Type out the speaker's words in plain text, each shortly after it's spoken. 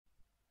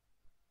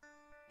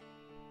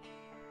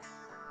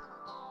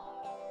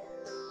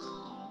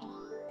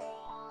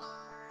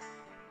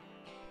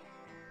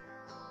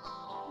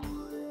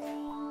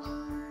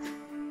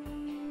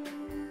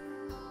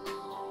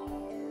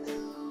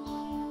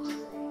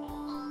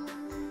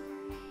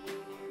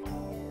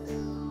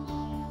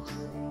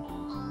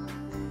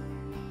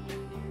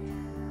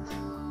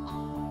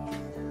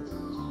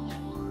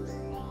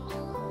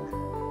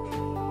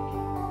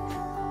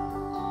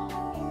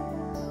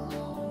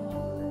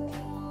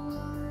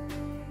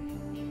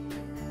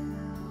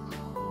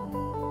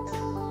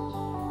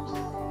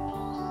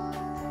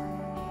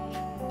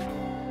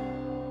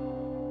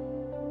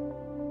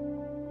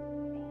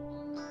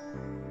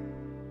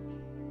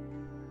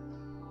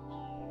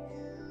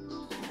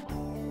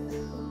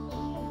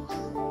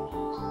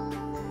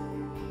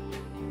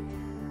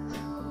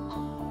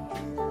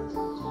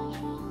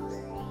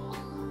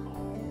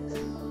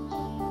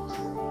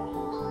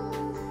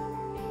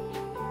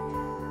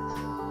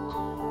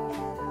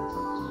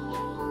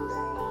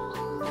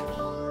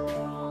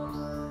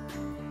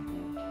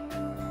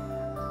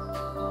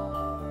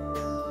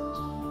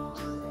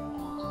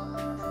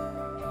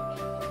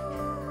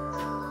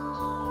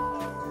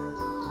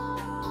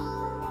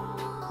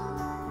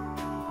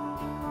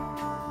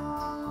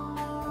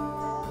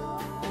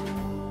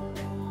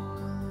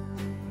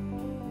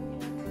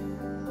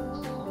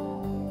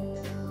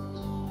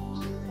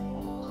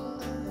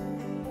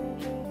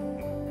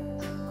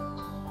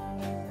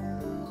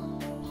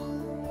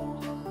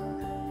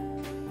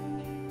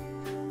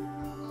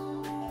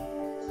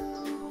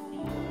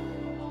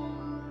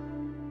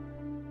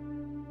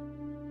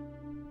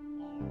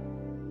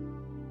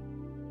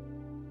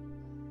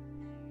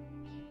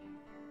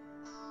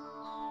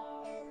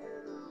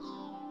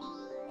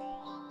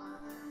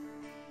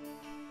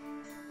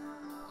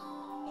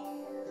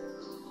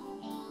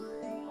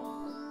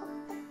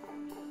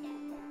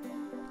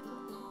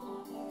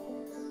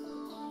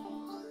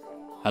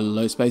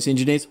Hello Space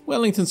Engineers,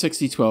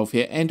 Wellington6012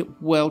 here, and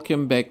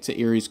welcome back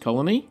to Ares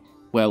Colony.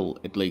 Well,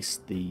 at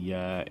least the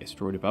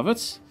asteroid above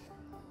it.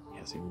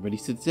 How's everybody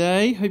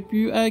today? Hope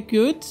you are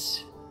good.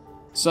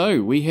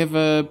 So, we have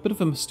a bit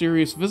of a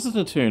mysterious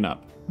visitor turn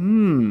up.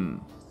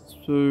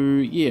 So,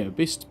 yeah,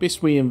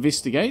 best we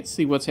investigate,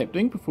 see what's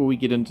happening before we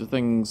get into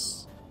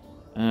things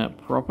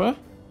proper.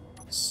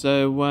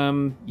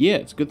 So, yeah,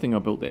 it's a good thing I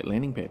built that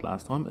landing pad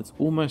last time. It's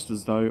almost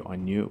as though I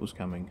knew it was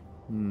coming.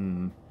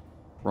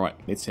 Right,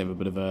 let's have a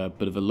bit of a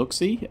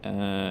look-see.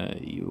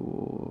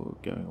 You're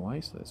going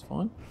away, so that's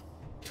fine.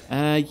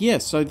 Yeah,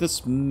 so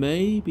this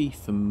may be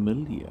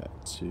familiar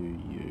to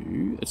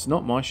you. It's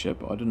not my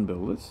ship, I didn't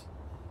build it.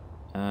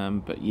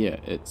 But yeah,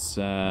 it's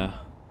let's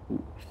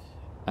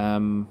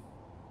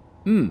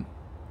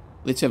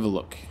have a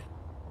look.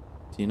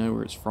 Do you know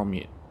where it's from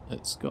yet?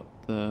 It's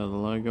got the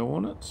logo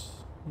on it.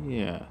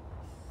 Yeah.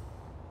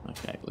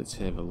 Okay, let's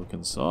have a look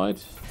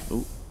inside.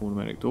 Oh,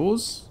 automatic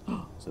doors.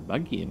 Oh, there's a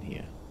buggy in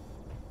here.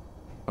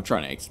 I'm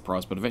trying to act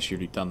surprised, but I've actually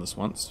already done this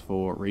once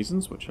for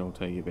reasons, which I'll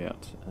tell you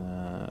about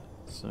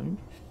soon.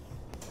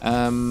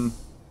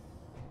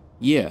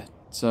 Yeah,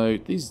 so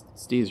these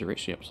stairs are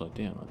actually upside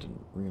down. I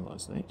didn't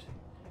realise that.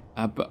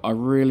 But I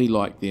really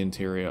like the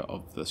interior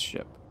of this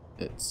ship.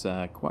 It's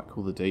quite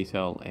cool, the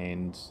detail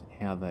and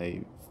how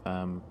they,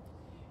 how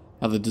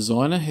the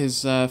designer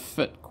has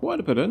fit quite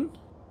a bit in.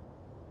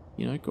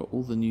 You know, got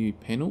all the new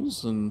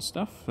panels and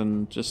stuff,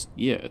 and just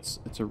yeah, it's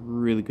a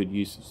really good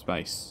use of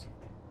space.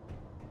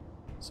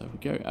 So we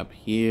go up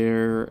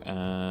here,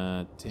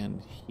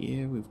 down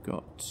here we've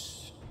got...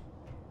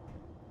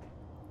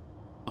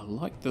 I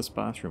like this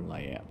bathroom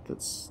layout.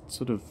 That's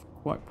sort of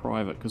quite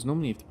private, because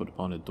normally you have to put it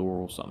behind a door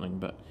or something,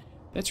 but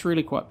that's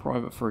really quite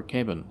private for a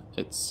cabin.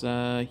 It's,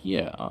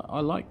 yeah,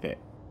 I like that.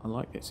 I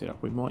like that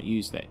setup. We might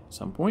use that at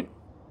some point.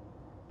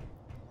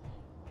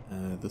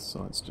 This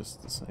side's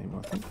just the same,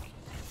 I think.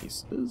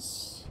 Yes, it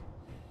is.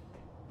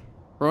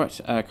 Right,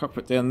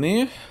 cockpit down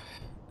there.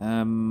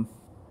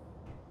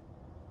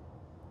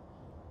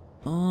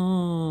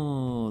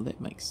 Oh,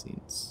 that makes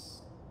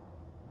sense.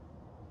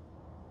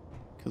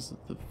 Because of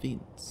the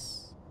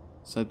vents.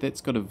 So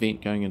that's got a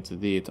vent going into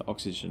there to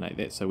oxygenate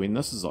that. So when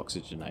this is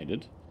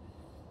oxygenated,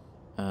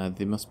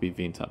 there must be a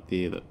vent up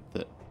there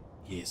that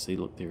yeah, see,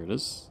 look, there it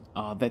is.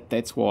 Oh,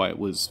 that's why it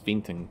was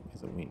venting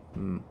as it went.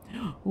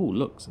 Oh,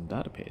 look, some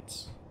data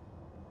pads.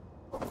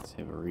 Let's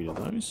have a read of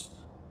those.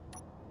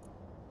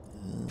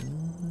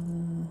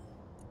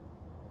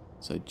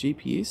 So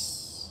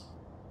GPS.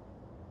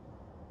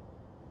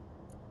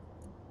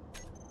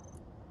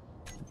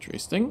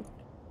 Interesting.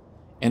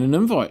 And an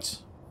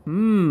invite.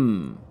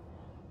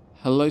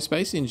 Hello,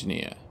 Space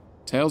Engineer.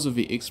 Tales of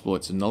your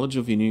exploits and knowledge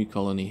of your new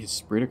colony has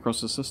spread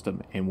across the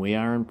system, and we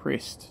are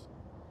impressed.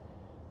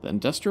 The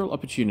industrial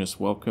opportunists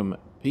welcome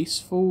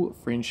peaceful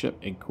friendship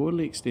and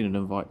cordially extend an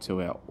invite to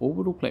our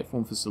orbital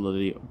platform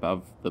facility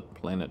above the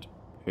planet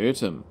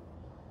Pertum.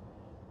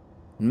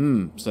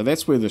 So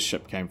that's where this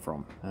ship came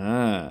from.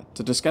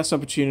 To discuss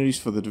opportunities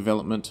for the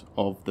development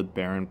of the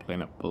barren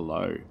planet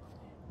below.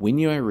 When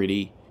you are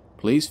ready,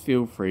 please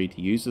feel free to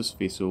use this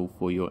vessel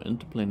for your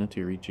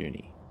interplanetary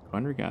journey.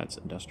 Kind regards,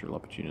 Industrial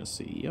Opportunist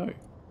CEO.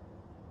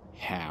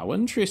 How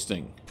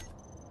interesting.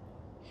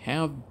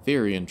 How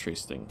very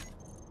interesting.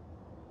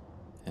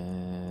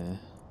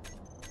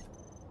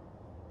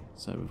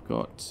 So we've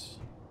got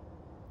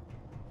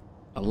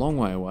a long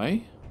way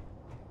away.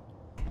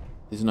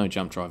 There's no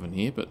jump drive in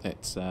here, but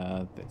that's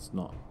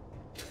not...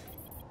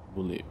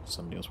 We'll let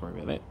somebody else worry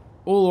about that.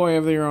 All the way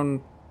over there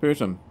on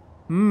Pertum.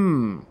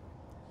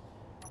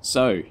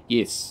 So,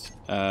 yes,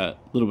 a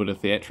little bit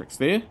of theatrics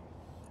there.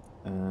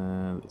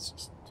 Let's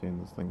just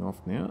turn this thing off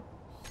now.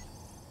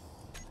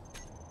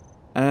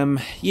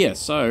 Yeah,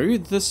 so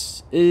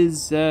this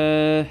is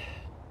the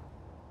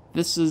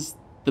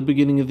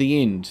beginning of the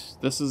end.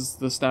 This is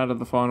the start of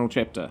the final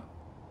chapter.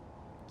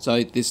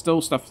 So there's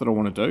still stuff that I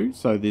want to do.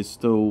 So there's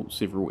still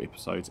several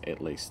episodes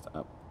at least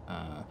up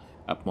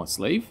my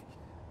sleeve.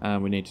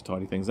 We need to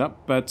tidy things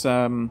up, but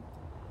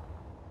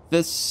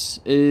this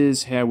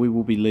is how we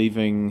will be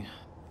leaving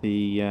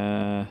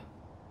the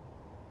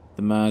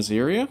Mars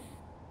area.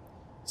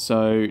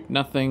 So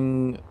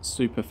nothing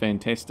super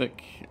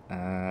fantastic.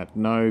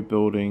 No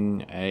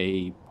building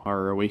a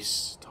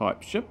Pyro-S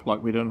type ship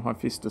like we did in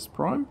Hephaestus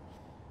Prime.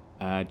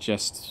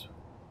 Just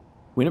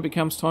when it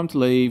becomes time to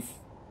leave,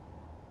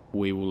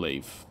 we will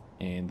leave,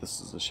 and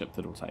this is a ship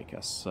that will take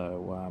us.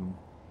 So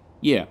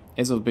yeah,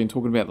 as I've been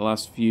talking about the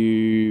last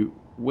few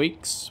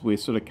weeks, we're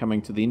sort of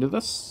coming to the end of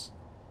this.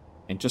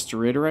 And just to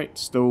reiterate,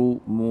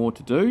 still more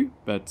to do,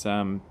 but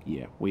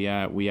yeah, we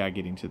are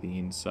getting to the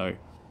end. So,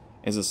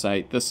 as I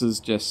say, this is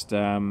just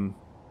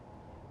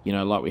you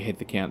know, like we had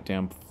the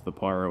countdown for the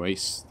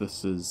Pyro-S.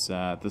 This is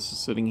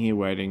sitting here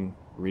waiting,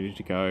 ready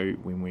to go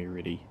when we're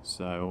ready.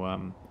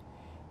 So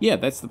yeah,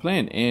 that's the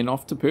plan, and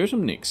off to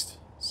Pertum next.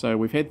 So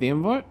we've had the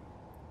invite.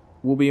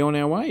 We'll be on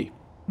our way.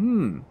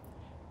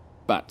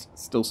 But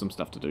still some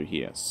stuff to do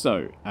here.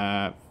 So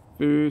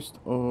first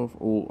of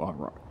all, oh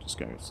right, just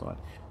go outside.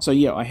 So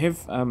yeah, I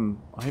have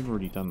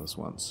already done this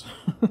once.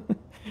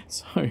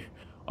 So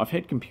I've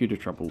had computer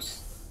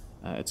troubles.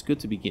 It's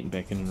good to be getting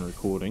back in and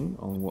recording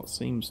on what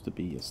seems to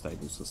be a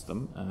stable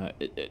system.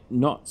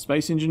 Not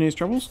Space Engineers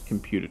troubles,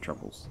 computer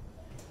troubles.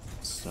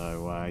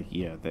 So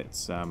yeah,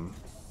 that's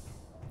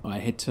I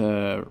had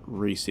to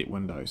reset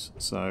Windows,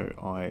 so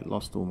I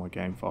lost all my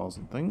game files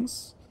and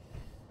things.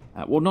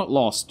 Well, not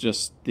lost,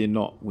 just they're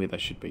not where they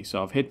should be.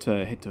 So I've had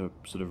to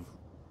sort of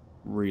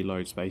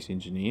reload Space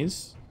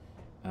Engineers.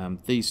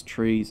 These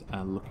trees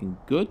are looking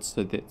good,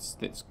 so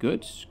that's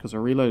good, because I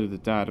reloaded the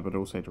data, but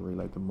also had to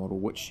reload the model,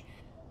 which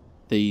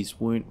these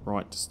weren't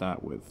right to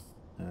start with,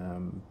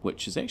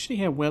 which is actually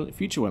how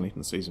Future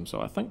Wellington sees them. So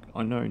I think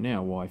I know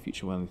now why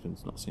Future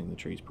Wellington's not seeing the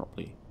trees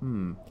properly.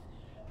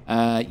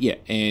 Yeah,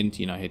 and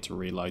I had to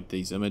reload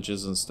these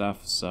images and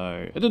stuff,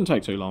 so it didn't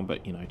take too long,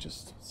 but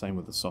just same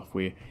with the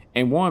software.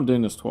 And why I'm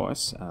doing this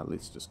twice,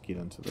 let's just get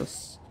into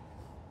this,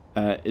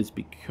 is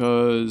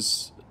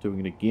because, doing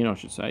it again I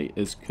should say,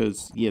 is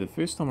because, yeah, the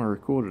first time I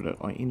recorded it,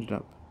 I ended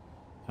up,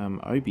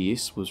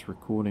 OBS was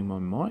recording my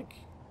mic,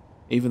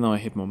 even though I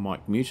had my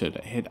mic muted,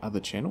 it had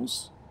other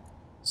channels.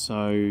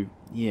 So,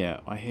 yeah,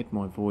 I had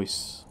my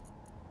voice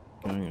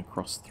going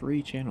across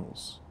 3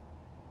 channels,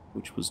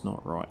 which was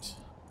not right.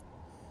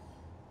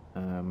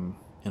 And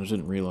I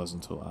didn't realise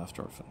until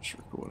after I finished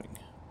recording.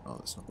 Oh,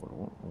 that's not what I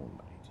want. I want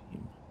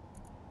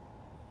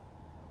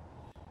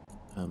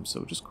ATM. So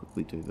we'll just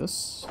quickly do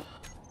this.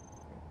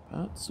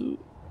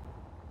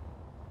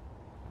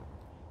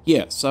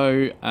 Yeah,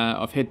 so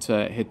I've had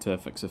to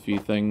fix a few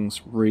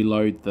things.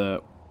 Reload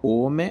the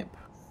ore map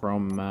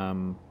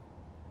from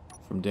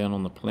down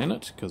on the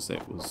planet, because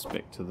that was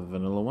back to the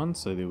vanilla one.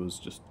 So there was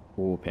just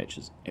ore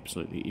patches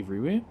absolutely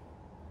everywhere.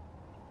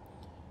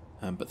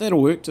 But that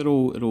all worked. It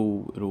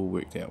all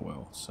worked out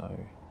well.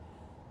 So,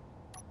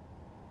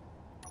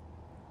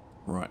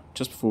 right,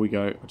 just before we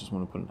go, I just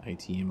want to put an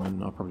ATM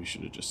in. I probably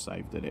should have just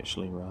saved it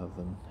actually, rather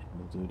than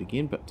having to do it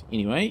again. But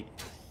anyway,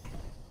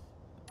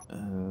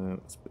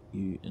 let's put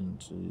you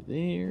into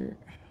there.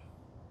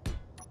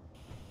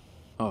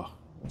 Oh,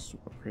 let's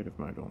put creative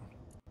mode on.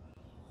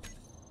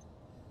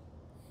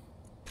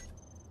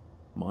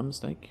 My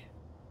mistake.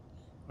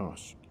 Oh, I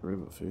should get rid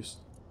of it first.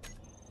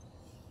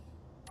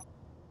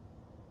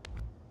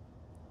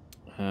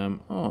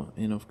 Oh,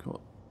 and I've got,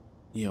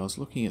 yeah, I was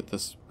looking at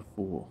this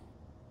before,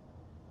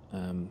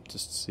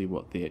 just to see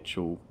what the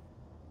actual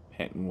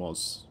pattern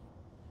was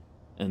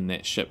in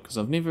that ship, because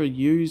I've never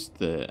used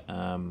the,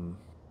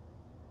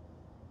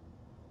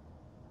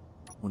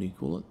 what do you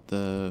call it,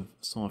 the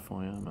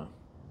sci-fi armor.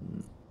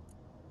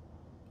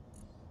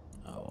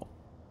 Oh,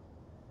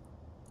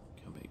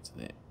 come back to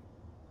that.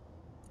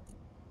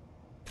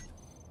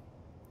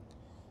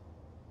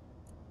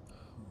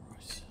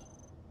 Alright.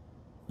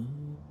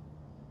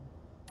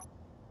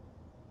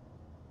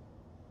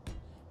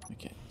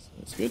 Okay, so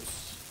that's good.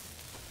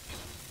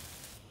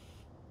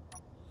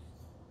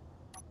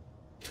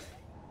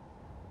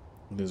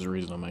 There's a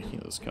reason I'm making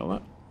it this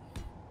colour.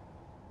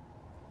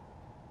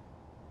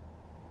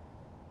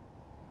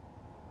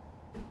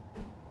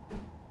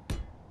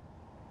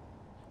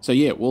 So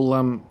yeah,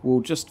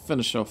 we'll just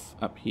finish off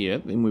up here,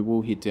 then we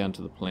will head down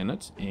to the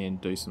planet and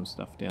do some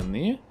stuff down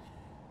there.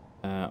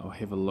 I'll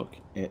have a look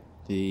at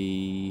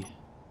the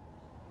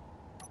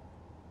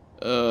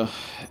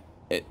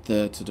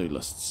to-do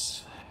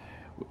lists,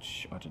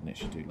 which I didn't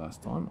actually do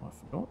last time, I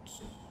forgot.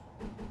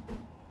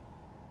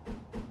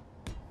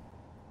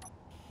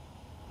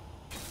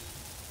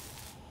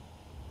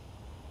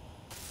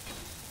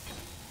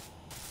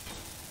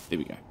 There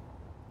we go.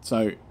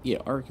 So, yeah,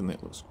 I reckon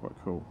that looks quite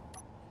cool.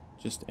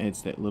 Just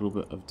adds that little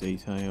bit of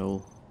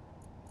detail.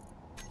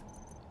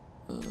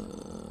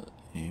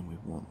 And we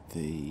want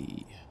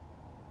the...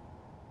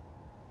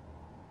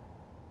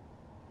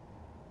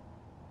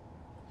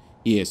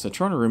 Yeah, so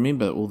trying to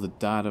remember all the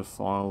data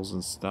files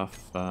and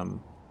stuff,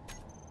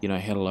 you know,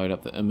 how to load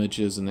up the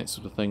images and that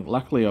sort of thing.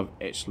 Luckily, I've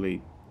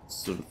actually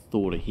sort of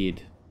thought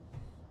ahead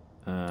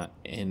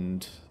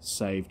and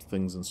saved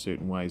things in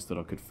certain ways that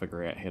I could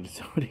figure out how to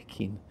do it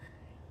again.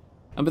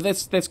 But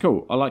that's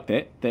cool. I like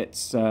that.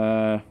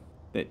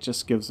 That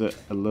just gives it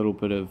a little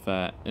bit of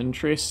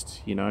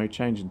interest, you know,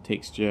 changing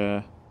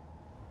texture,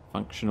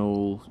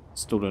 functional.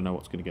 Still don't know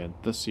what's going to go in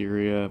this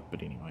area,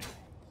 but anyway.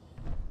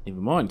 Never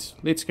mind.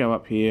 Let's go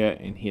up here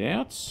and head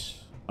out.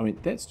 I mean,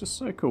 that's just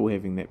so cool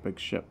having that big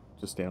ship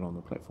just out on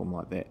the platform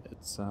like that.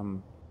 It's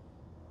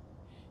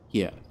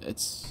yeah,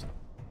 it's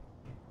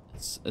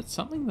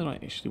something that I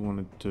actually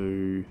want to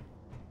do.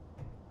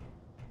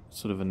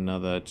 Sort of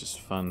another just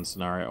fun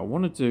scenario. I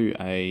want to do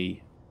an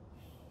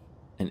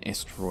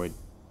asteroid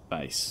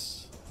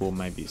base, or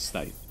maybe a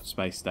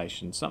space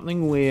station,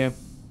 something where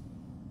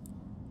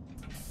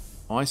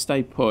I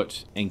stay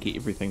put and get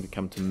everything to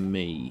come to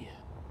me.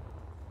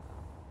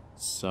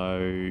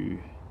 So,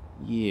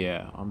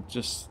 yeah, I'm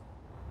just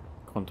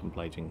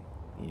contemplating,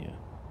 yeah.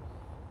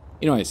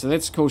 Anyway, so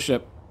that's a cool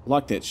ship.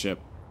 Like that ship.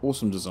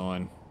 Awesome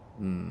design.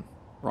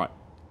 Right,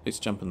 let's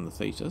jump in the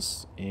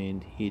Thetis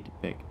and head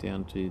back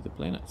down to the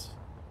planet.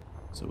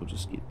 So we'll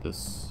just get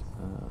this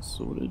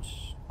sorted.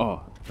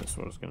 Oh, that's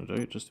what I was going to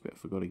do. Just about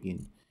forgot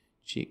again.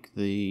 Check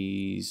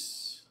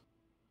these.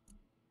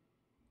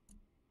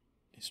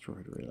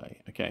 Asteroid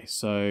Relay. Okay,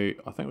 so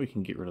I think we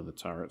can get rid of the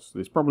turrets.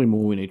 There's probably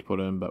more we need to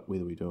put in, but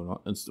whether we do or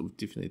not, we've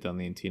definitely done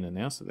the antenna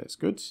now, so that's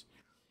good.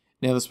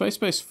 Now the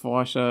space-based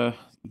fighter,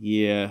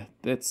 yeah,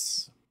 I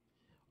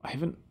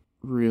haven't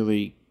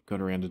really got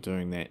around to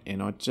doing that,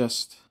 and I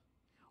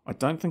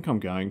don't think I'm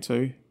going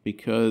to,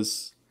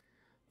 because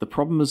the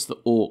problem is the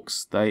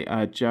orcs,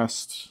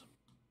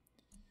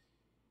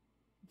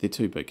 they're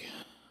too big.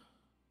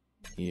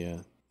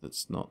 Yeah,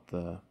 that's not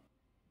what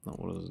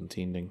I was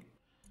intending.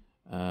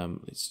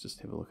 Let's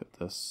just have a look at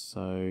this.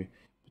 So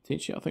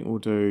potentially I think we're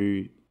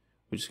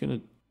just going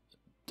to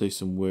do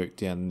some work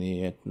down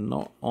there,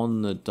 not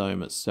on the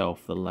dome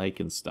itself, the lake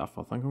and stuff.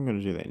 I think I'm going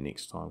to do that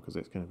next time because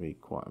that's going to be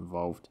quite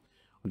involved.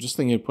 I'm just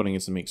thinking of putting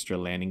in some extra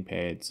landing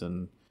pads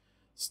and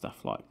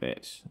stuff like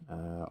that.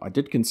 I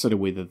did consider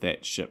whether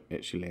that ship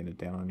actually landed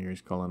down on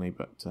Yuri's colony,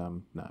 but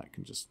no, it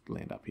can just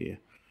land up here.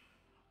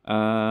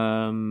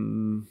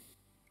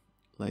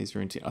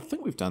 Laser antenna. I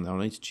think we've done that. I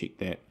need to check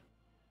that.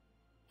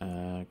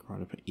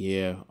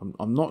 Yeah,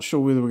 I'm not sure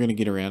whether we're going to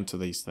get around to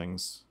these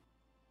things.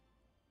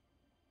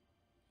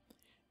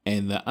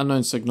 And the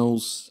unknown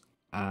signals,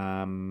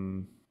 yeah,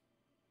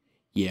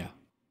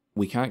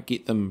 we can't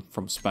get them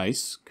from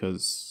space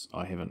because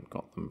I haven't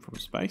got them from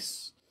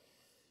space.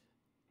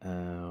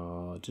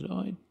 Did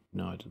I?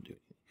 No, I didn't do it.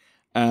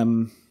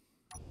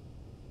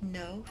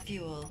 No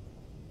fuel.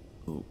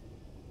 Ooh.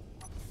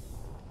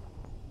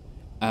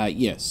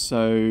 Yeah,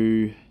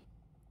 so,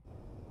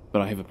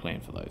 but I have a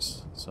plan for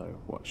those.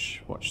 So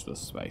watch this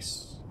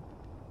space,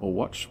 or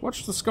watch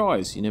the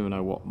skies. You never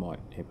know what might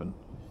happen.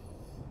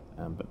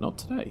 But not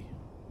today.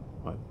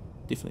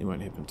 Definitely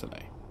won't happen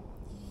today.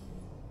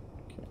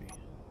 Okay.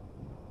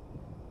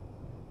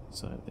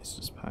 So let's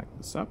just park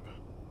this up.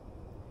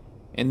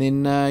 And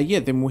then, yeah,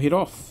 then we'll head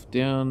off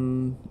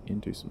down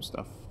and do some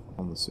stuff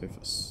on the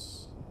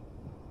surface.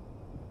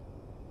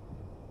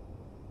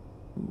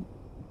 Ooh.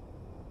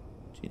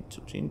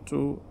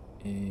 Gentle,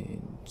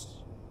 and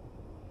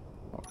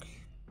lock.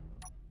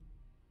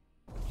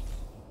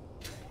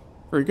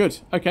 Very good.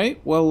 Okay,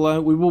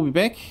 well, we will be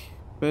back.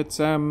 But,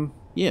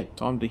 yeah,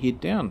 time to head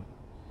down.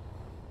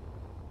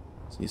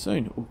 See you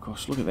soon. Oh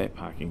gosh, look at that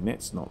parking.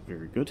 That's not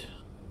very good.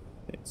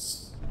 I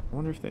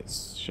wonder if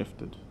that's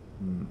shifted.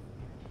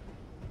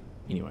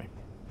 Anyway.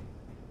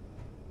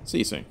 See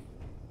you soon.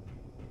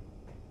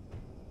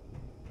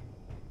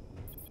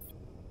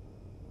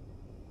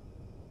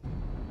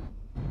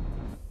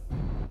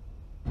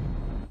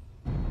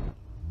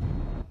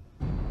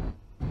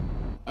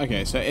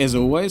 Okay, so as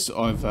always,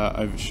 I've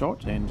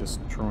overshot and just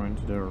trying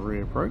to do a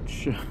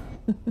reapproach.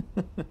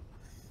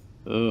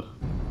 Ugh.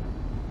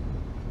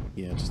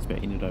 Yeah, just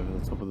about ended over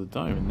the top of the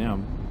dome, and now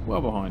I'm well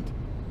behind.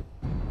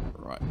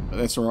 Right, but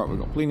that's alright, we've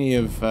got plenty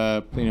of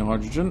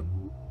hydrogen.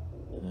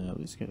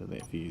 Let's go to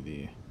that view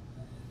there.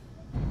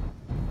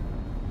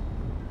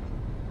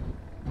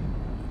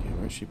 Okay,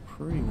 we're actually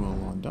pretty well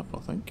lined up, I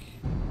think.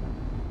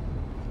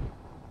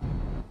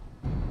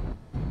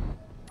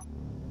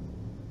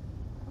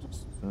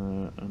 Just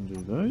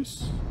undo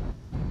those.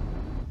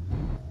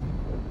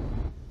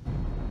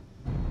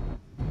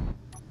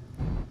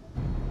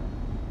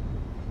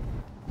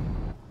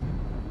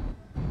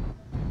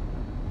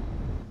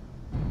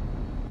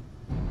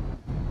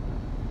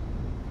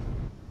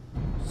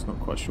 Not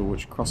quite sure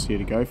which crosshair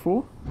to go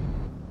for.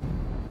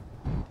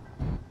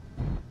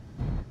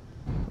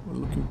 We're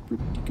looking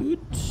pretty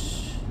good.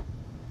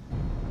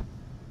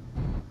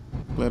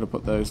 Glad I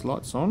put those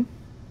lights on,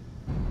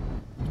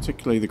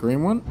 particularly the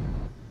green one.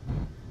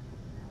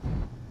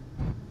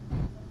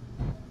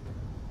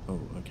 Oh,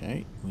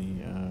 okay.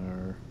 We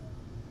are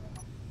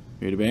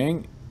ready to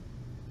bang.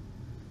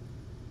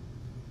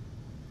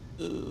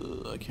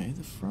 Okay,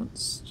 the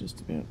front's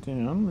just about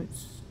down.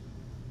 Let's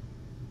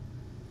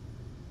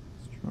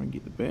try and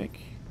get the back.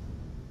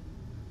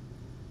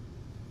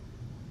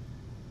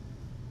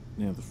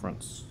 Now the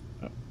front's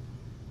up.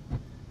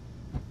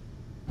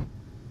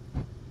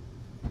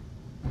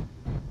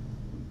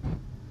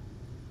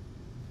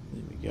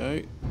 There we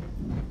go.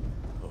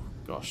 Oh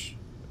gosh,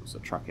 there was a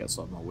truck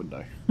outside my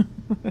window.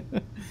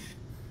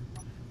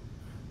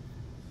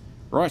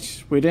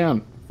 Right, we're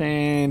down.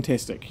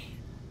 Fantastic.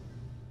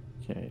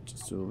 Okay,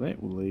 just do all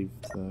that. We'll leave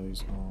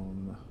those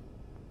on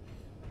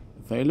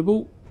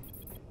available.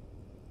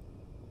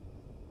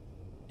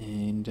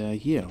 And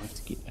yeah, I'll have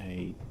to get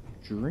a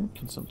drink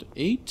and something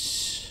to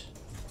eat.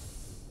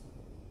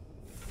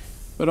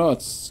 But oh,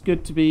 it's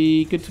good to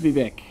be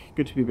back.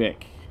 Good to be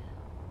back.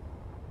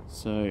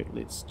 So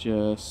let's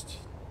just.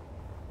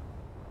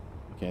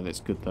 Okay,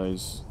 that's good.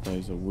 Those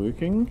are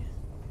working.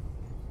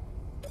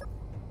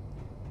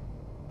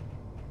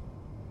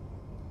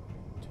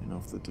 Turn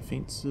off the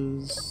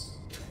defenses.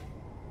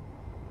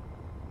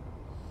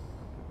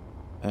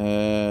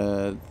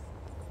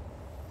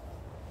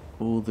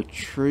 All the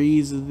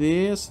trees are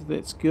there, so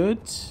that's good.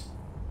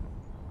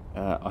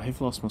 I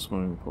have lost my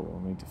swimming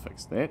pool. I need to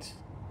fix that.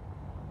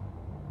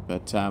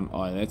 But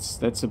oh,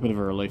 that's a bit of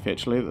a relief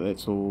actually.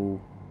 That's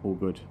all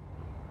good.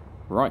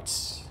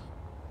 Right.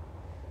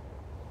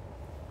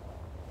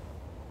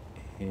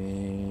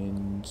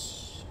 And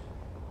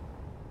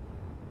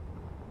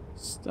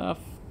stuff.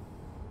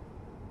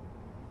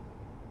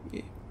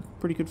 Yeah,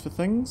 pretty good for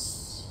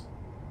things.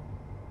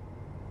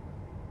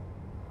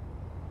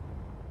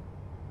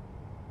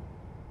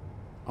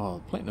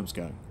 Oh, platinum's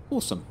going.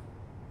 Awesome.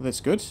 Well,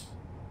 that's good.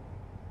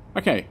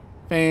 Okay,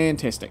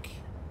 fantastic.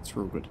 It's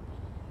real good.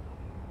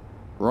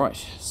 Right,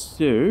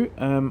 so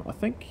I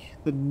think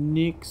the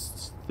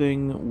next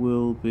thing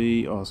will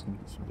be. Oh, I was going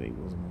to get some D,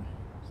 wasn't I?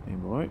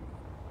 Stand by.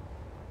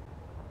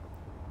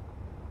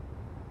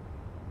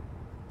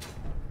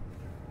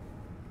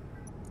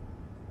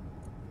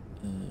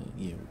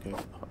 Yeah, we'll go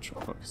for hot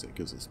chocolate because it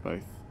gives us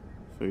both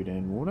food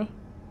and water.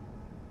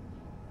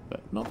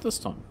 But not this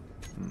time.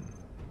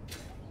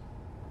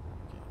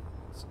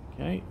 That's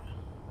okay.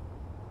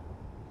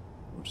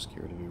 We'll just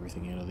get rid of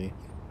everything out of there.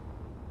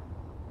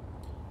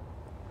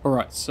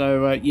 Alright,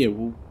 so yeah,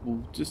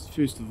 we'll just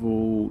first of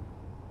all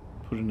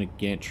put in a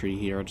gantry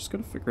here. I just got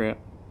to figure out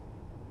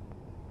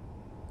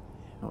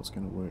how it's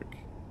going to work.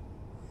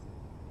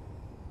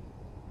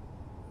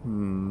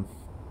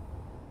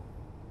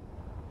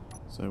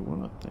 So what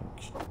I think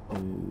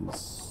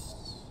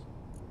is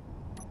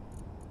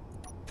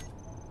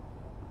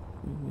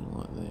maybe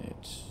like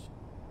that,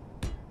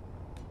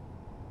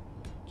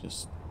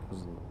 just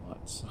because of the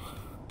lights.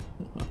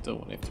 I don't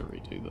want to have to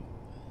redo them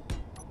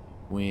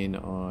when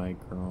I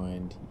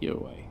grind you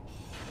away.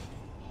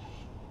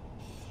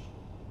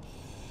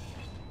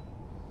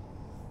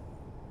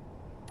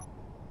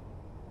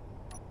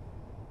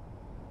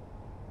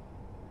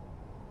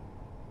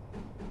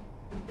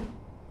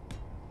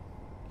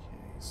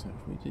 So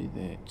if we do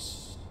that,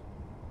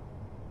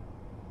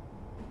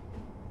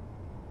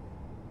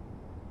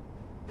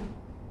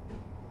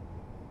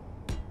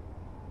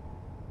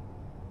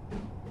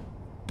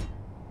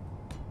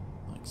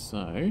 like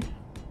so.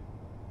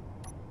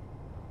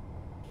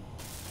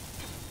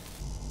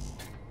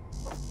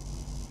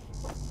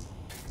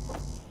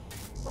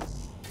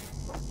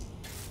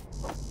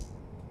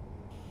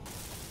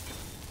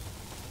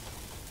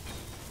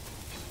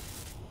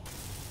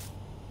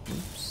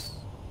 Oops.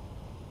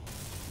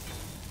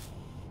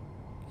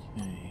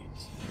 Okay,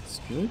 so that's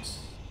good.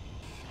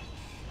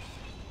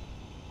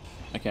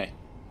 Okay.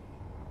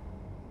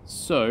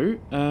 So,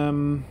 how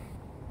am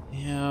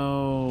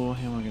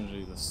I going to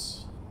do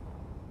this?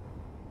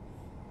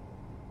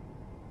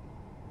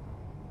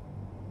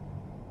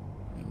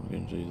 How am I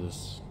going to do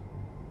this?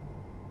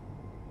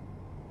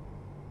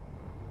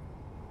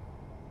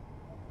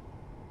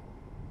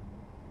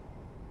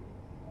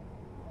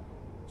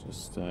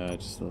 Just a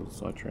little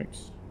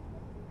sidetracks.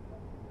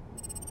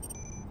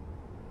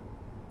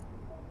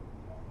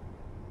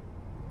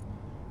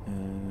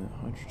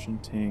 Hydrogen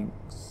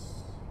tanks.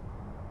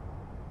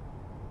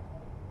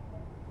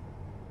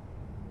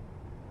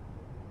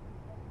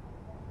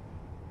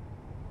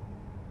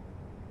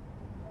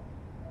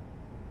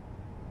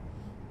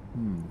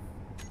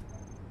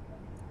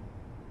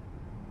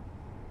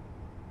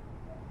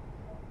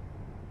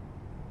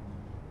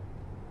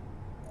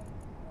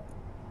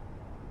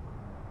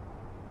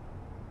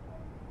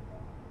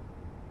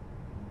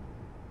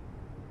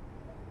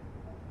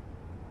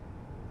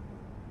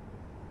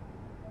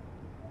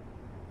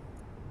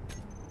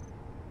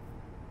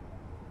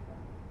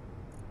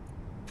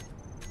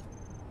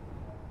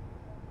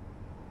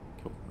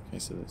 Cool. Okay,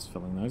 so that's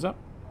filling those up.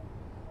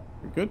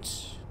 Very good.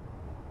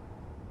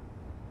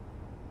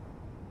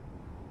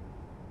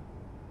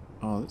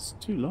 Oh, that's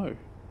too low.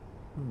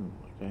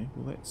 Okay,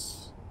 well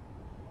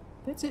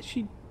that's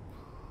actually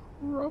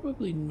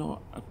probably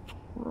not a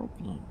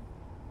problem.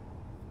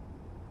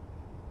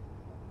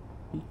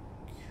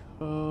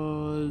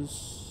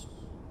 Because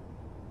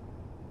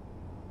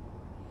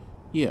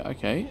yeah,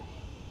 okay.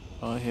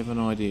 I have an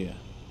idea.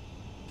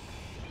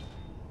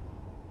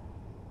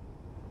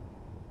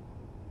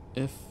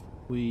 If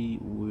we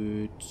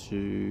were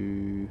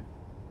to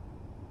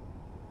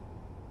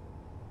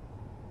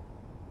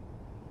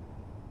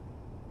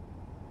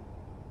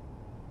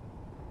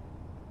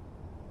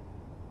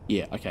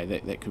yeah, okay,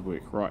 that could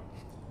work, right.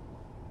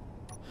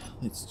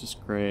 Let's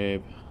just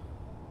grab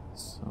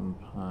some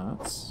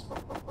parts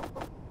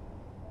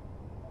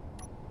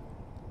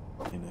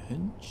and a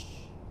hinge.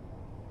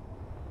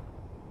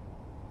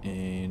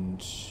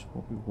 And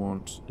what we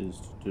want is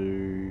to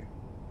do,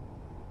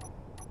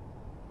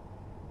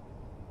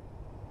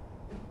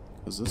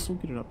 because this will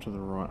get it up to the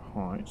right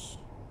height.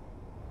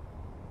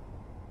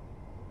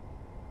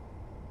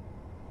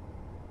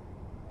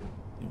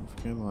 And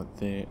if we go like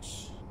that,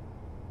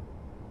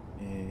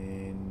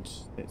 and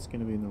that's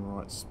going to be in the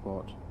right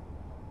spot.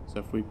 So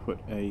if we put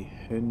a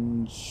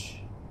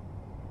hinge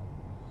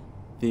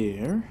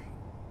there,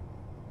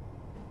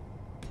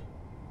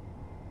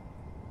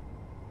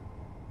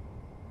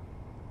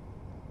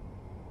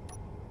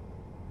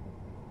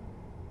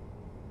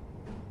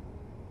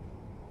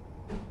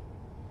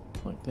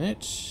 like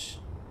that.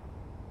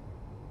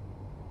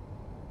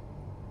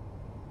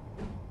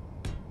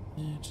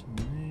 That and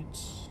that.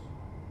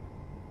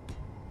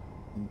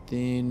 And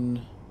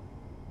then...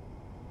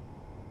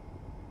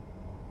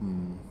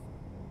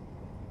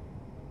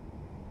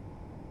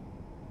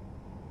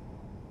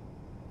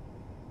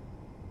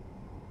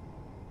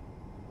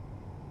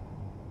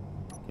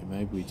 Okay,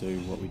 maybe we do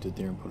what we did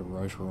there and put a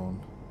rotor on.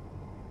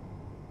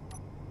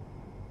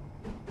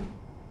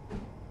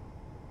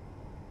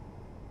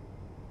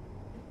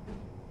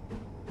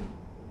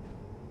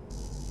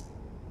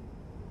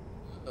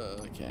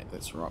 Okay,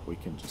 that's right, we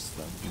can just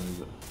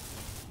move it.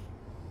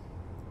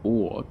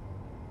 Or,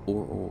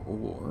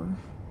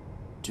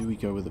 do we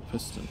go with a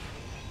piston?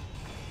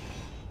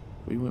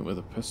 If we went with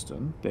a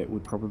piston, that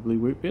would probably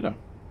work better.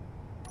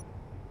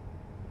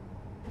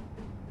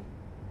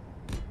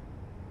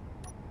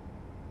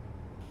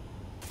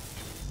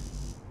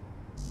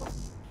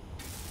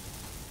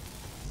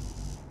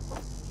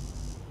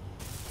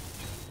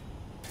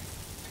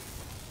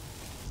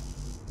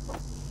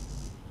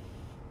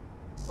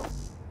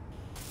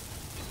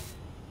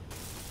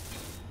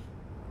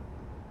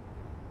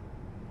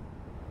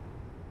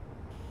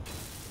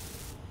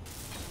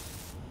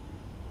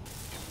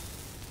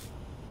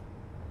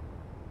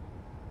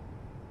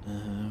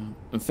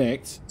 In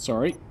fact,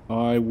 sorry,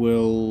 I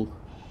will...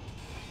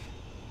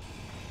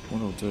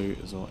 What I'll do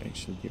is I'll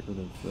actually get rid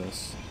of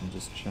this and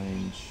just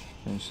change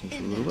things a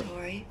little bit.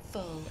 Inventory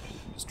full.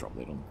 Just drop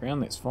that on the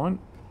ground, that's fine.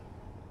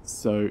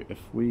 So if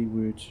we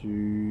were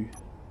to...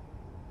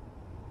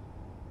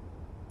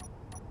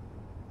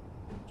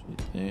 do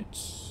that...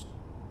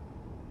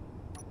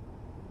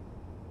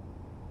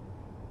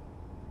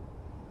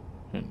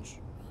 hinge.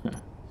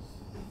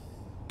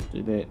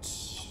 Do that...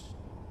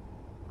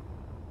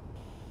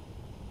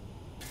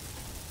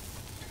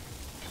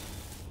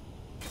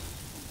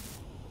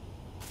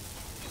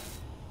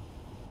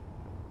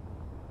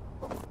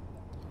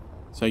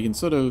 So you can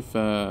sort of,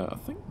 I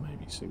think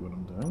maybe see what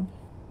I'm doing.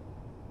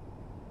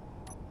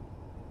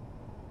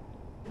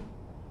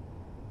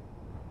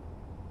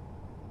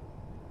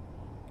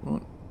 Come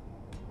on.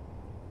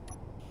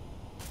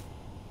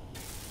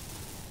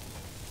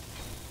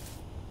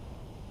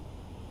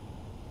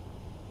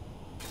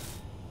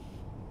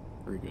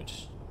 Very good.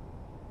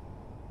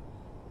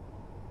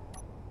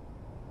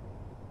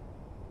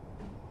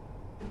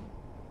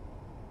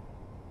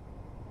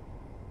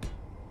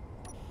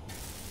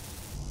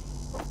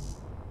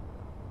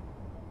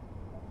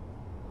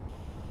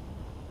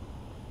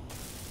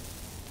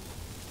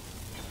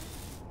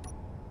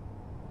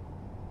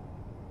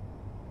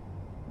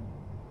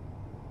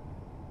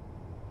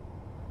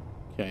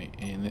 Okay,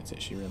 and that's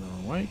actually around the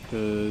wrong way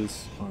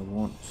because I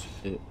want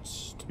it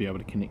to be able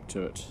to connect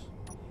to it.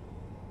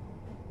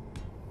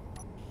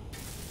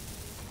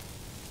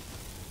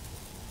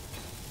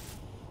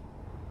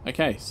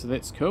 Okay, so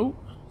that's cool.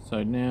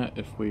 So now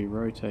if we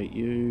rotate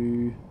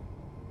you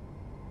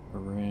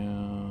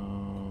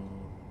around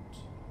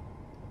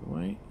the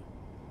way.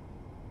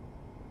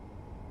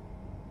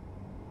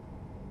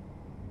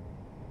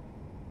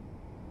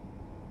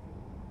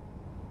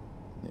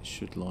 That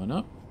should line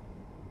up.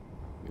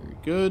 Very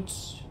good.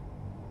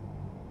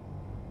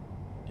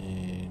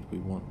 And we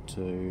want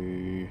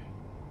to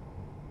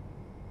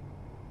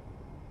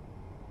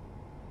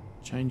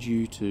change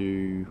you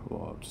to,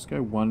 well, I'll just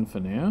go 1 for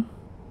now.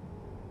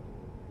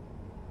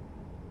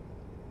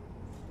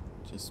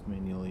 Just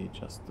manually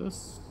adjust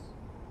this.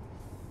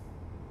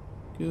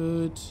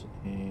 Good.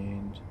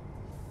 And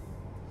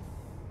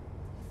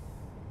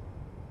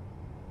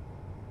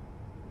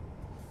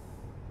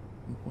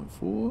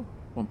 1.4,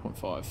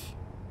 1.5.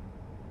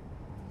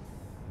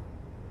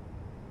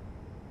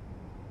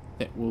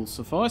 That will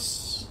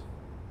suffice.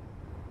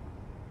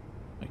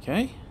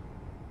 Okay.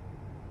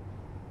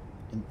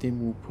 And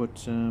then we'll put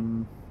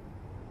some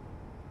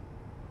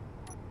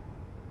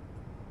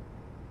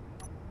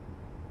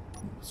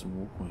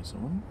walkways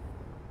on.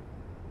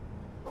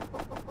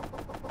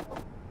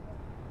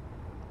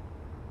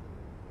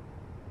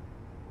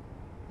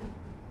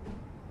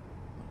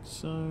 Like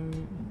so,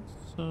 and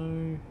so.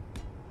 And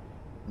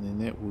then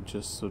that will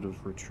just sort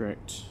of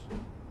retract.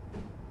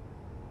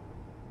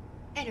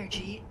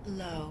 Energy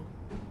low.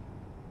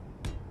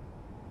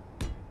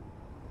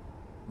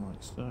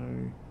 Like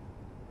so.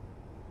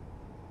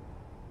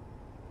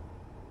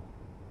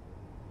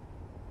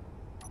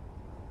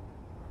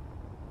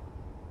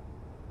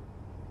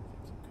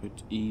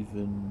 Could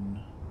even...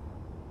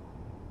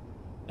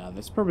 No,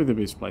 that's probably the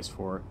best place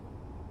for it.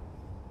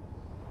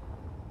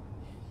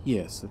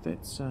 Yeah, so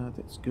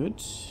that's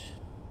good.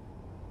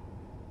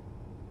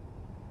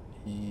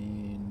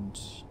 And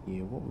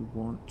yeah, what we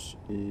want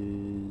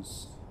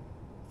is...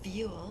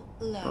 Fuel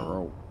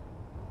low.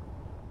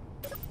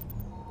 Oh,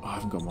 I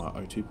haven't got my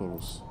O2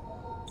 bottles.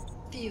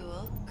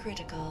 Fuel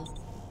critical.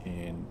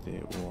 And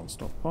they're all on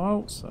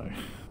stockpile, so...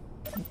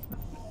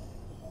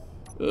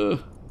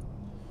 Ugh.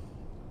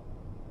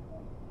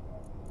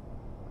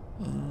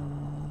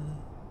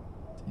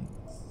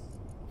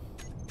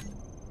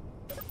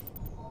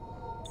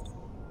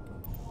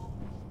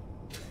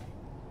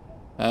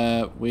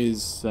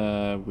 Where's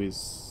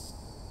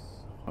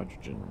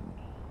hydrogen?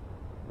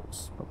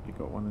 Oops, probably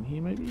got one in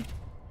here, maybe.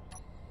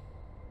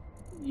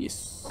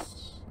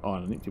 Yes. Oh,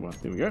 an empty one.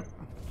 There we go.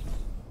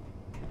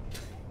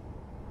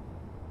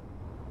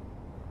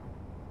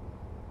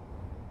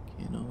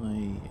 Can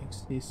I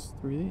access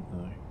through that?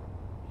 No.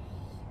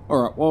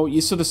 Alright, well,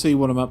 you sort of see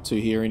what I'm up to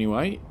here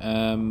anyway.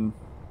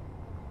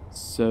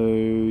 So,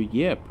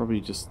 yeah,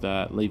 probably just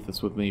leave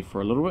this with me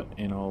for a little bit,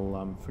 and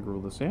I'll figure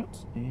all this out,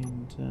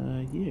 and,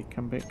 yeah,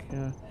 come back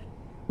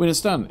when it's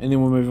done, and then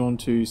we'll move on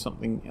to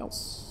something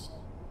else.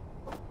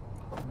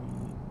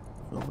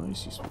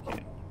 Yes, we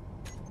can.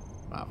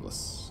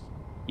 Marvellous.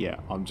 Yeah,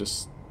 I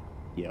just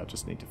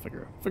need to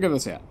figure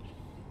this out.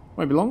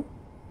 Won't be long.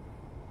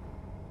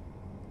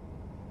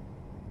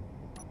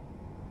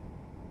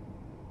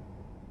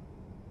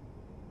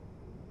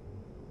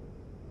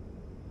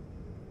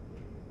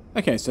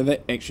 Okay, so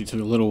that actually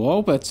took a little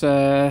while, but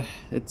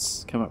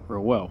it's come up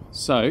real well.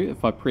 So,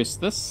 if I press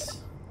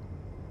this,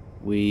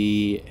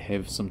 we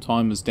have some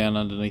timers down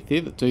underneath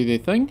there that do their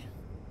thing.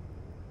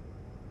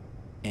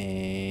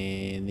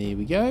 And there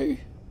we go.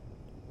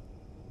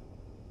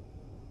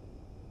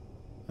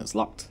 It's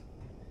locked.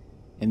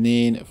 And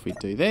then if we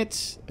do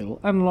that, it'll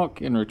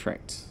unlock and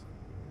retract.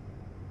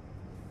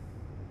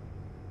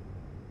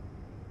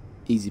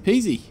 Easy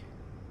peasy.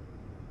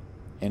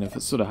 And if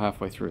it's sort of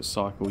halfway through its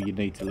cycle, you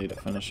need to let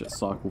it finish its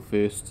cycle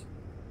first.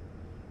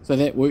 So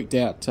that worked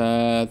out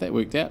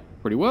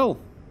pretty well.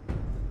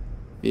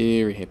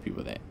 Very happy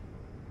with that.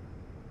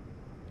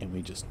 And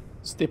we just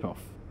step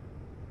off.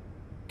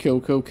 Cool,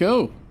 cool,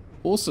 cool.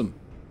 Awesome.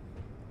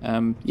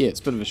 Yeah, it's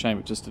a bit of a shame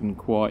it just didn't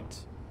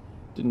quite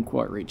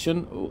reach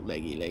in. Oh,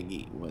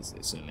 laggy. Why is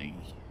that so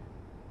laggy?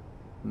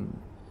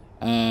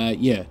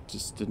 Yeah,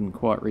 just didn't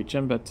quite reach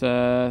in, but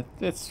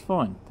that's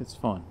fine. That's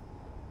fine.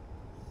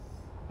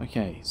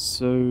 Okay,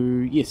 so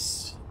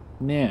yes,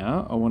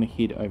 now I want to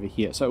head over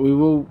here. So we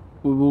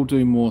will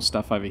do more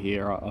stuff over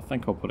here. I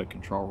think I'll put a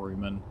control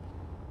room in.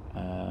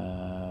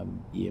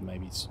 Yeah,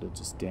 maybe sort of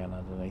just down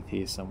underneath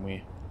here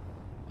somewhere.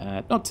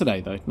 Not today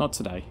though. Not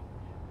today.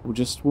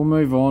 We'll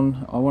move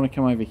on. I want to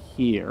come over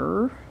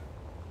here.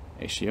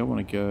 Actually, I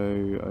want to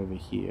go over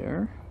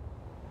here.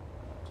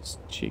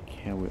 Just check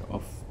how we're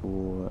off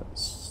for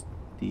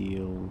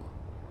steel.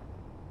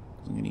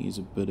 I'm going to use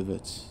a bit of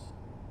it.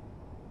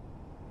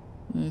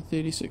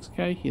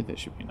 36k? Yeah, that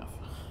should be enough.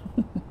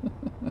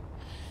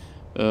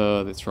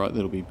 That's right,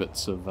 that'll be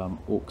bits of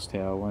Orcs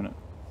Tower, won't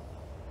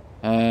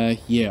it?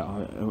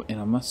 Yeah, and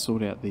I must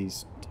sort out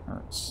these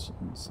turrets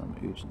in some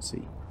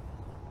urgency.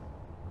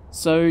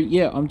 So,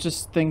 yeah, I'm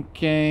just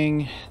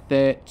thinking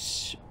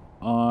that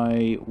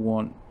I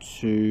want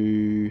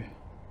to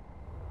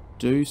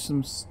do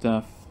some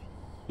stuff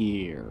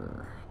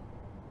here.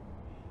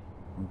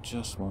 I'm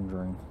just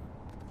wondering.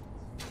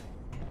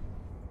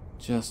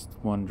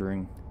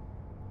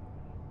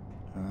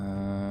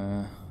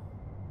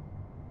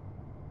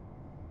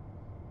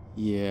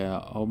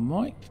 Yeah, I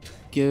might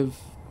give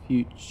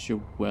Future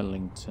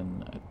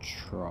Wellington a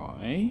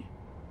try.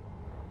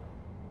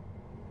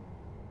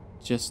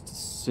 Just to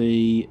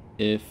see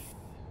if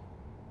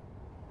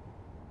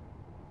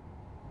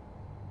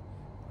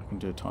I can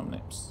do a time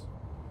lapse.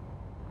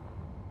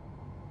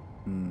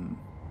 I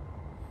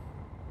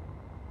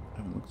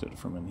haven't looked at it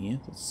from in here.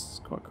 That's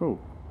quite cool.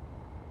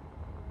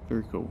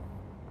 Very cool.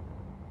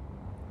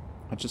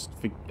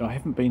 I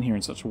haven't been here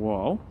in such a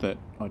while that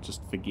I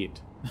just forget.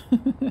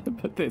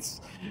 But that's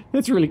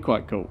really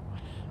quite cool.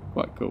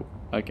 Quite cool.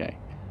 Okay.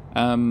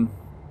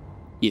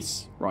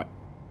 Yes, right.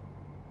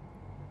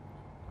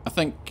 I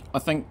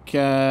think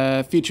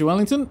Future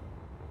Wellington,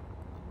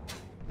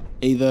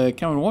 either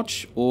come and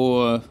watch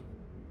or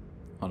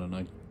I don't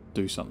know,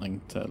 do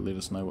something to let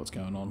us know what's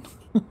going on.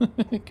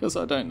 Because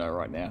I don't know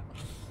right now.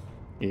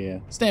 Yeah.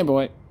 Stand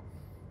by.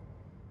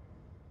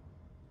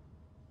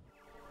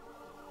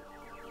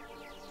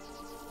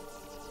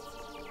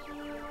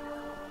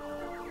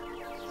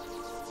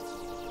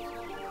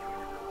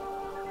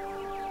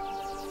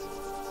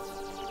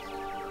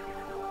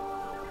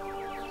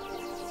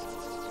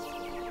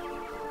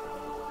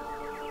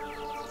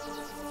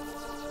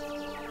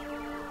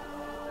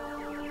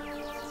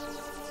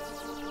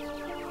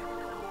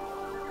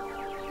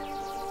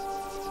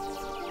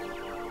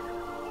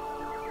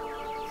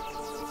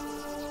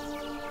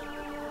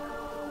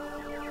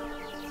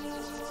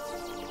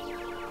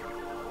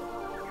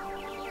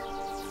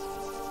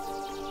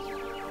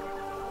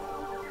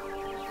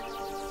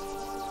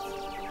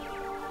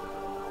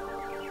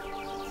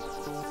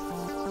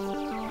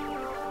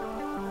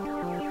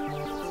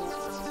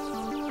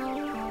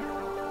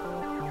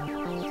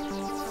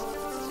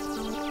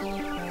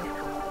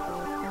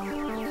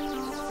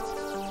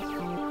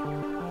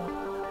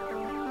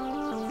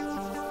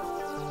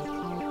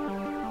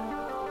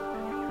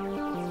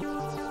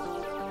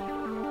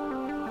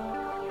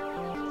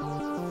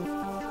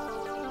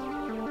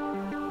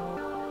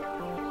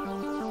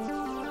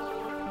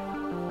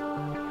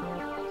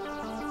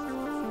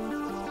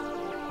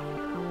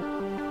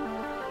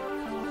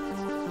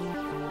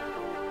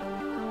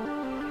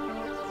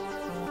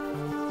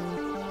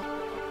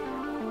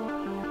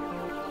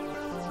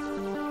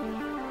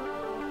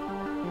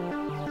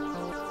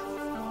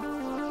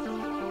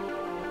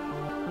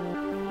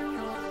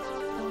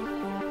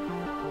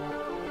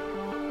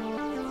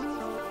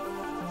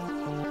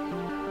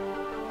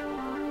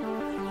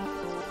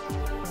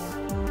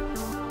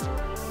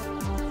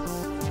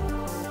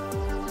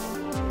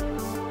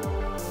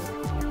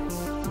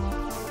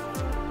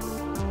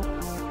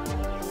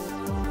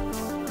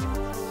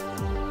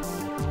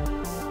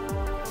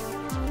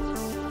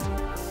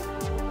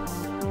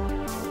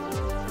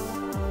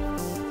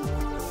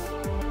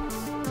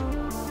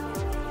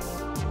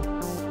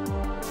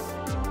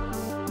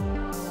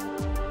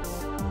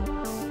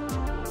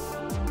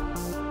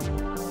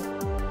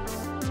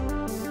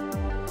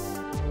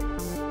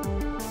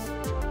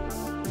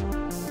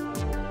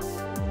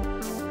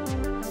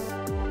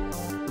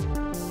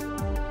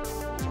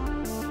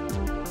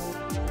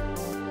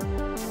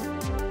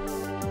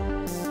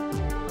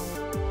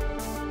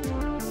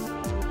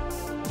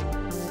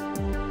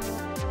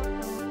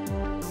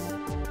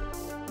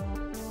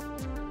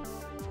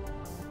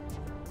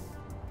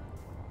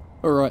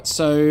 Alright,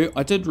 so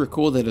I did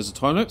record that as a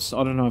time lapse.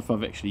 I don't know if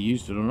I've actually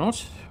used it or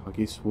not. I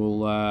guess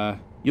you'll know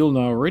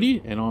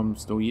already, and I'm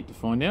still yet to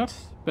find out.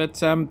 But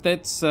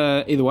that's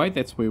either way,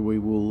 that's where we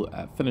will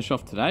finish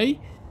off today.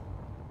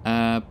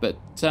 But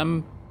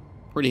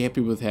pretty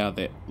happy with how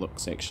that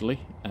looks actually.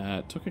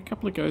 It took a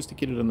couple of goes to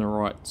get it in the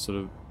right sort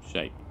of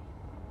shape.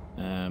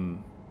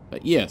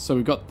 But yeah, so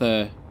we've got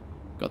the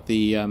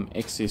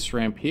access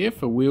ramp here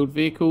for wheeled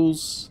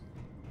vehicles,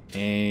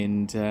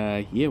 and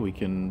yeah, we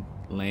can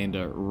land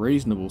a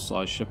reasonable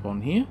sized ship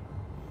on here.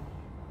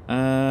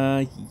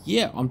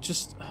 Yeah, I'm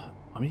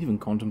even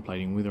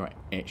contemplating whether I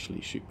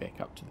actually shoot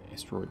back up to the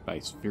asteroid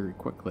base very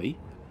quickly,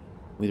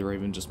 whether I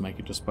even just make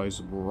a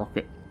disposable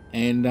rocket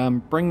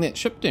and bring that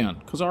ship down,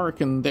 because I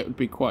reckon that would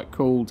be quite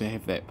cool to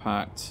have that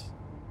parked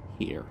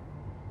here.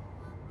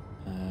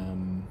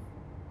 I'll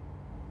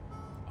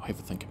have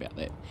a think about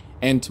that.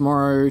 And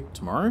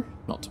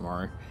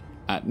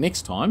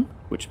next time,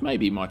 which may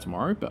be my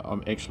tomorrow, but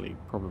I'm actually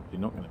probably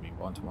not going to be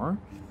by tomorrow.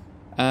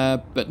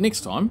 But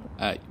next time,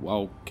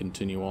 I'll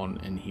continue on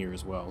in here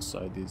as well,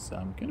 so there's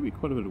going to be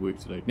quite a bit of work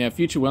to do. Now,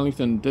 Future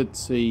Wellington did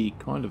see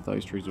kind of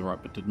those trees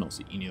alright, but did not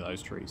see any of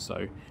those trees,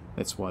 so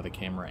that's why the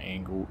camera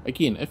angle,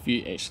 again, if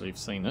you actually have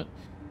seen it,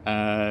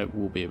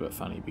 will be a bit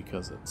funny,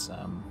 because it's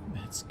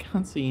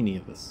can't see any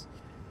of this.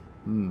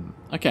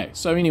 Okay,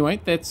 so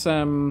anyway, that's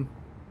what,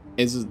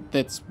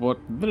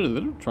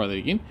 try that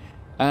again.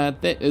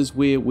 That is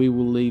where we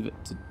will leave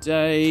it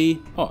today.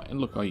 Oh, and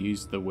look, I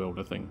used the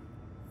welder thing.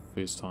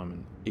 First time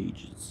in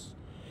ages.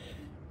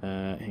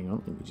 Hang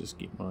on, let me just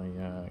get my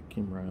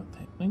camera out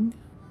that thing.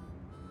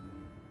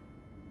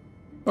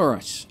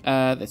 Alright,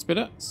 that's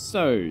better.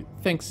 So,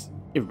 thanks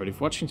everybody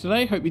for watching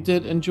today. Hope you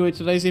did enjoy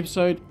today's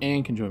episode,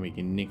 and can join me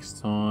again next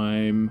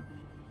time.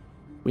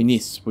 When,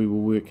 yes, we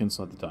will work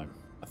inside the dome.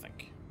 I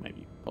think.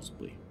 Maybe.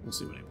 Possibly. We'll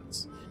see what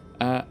happens.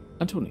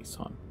 Until next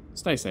time,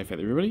 stay safe out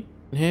there, everybody,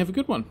 and have a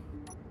good one.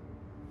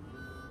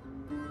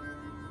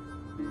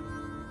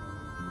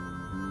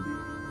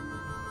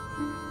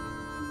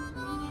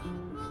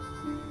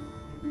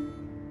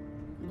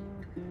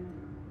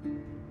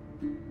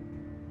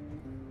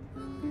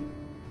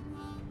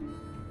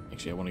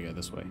 Actually, I want to go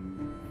this way.